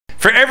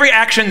For every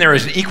action, there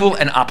is an equal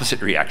and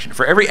opposite reaction.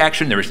 For every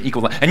action, there is an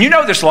equal. And you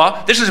know this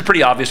law. This is a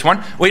pretty obvious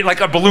one. Wait,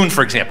 like a balloon,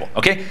 for example.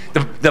 Okay,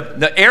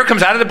 the air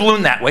comes out of the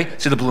balloon that way,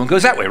 so the balloon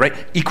goes that way, right?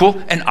 Equal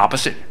and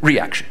opposite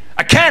reaction.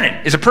 A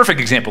cannon is a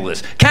perfect example of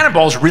this.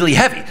 Cannonball is really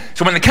heavy,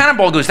 so when the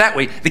cannonball goes that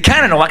way, the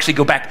cannon will actually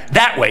go back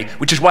that way,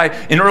 which is why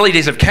in early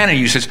days of cannon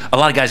usage, a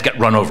lot of guys got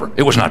run over.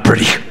 It was not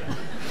pretty.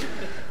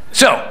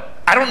 So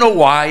I don't know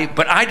why,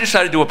 but I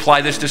decided to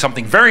apply this to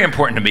something very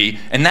important to me,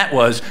 and that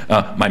was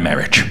my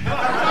marriage.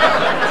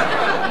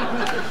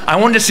 I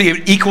wanted to see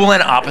an equal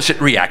and opposite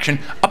reaction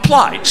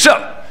applied.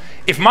 So,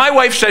 if my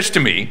wife says to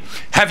me,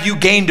 have you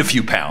gained a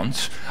few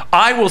pounds?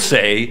 I will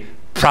say,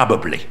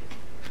 probably.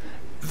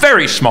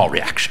 Very small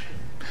reaction.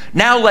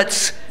 Now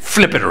let's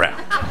flip it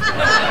around.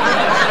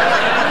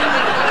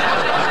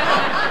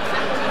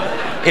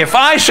 If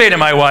I say to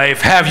my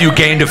wife, have you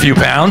gained a few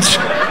pounds?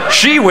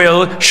 She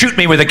will shoot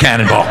me with a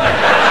cannonball.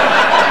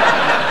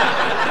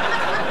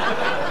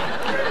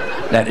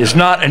 That is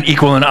not an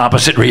equal and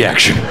opposite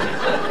reaction.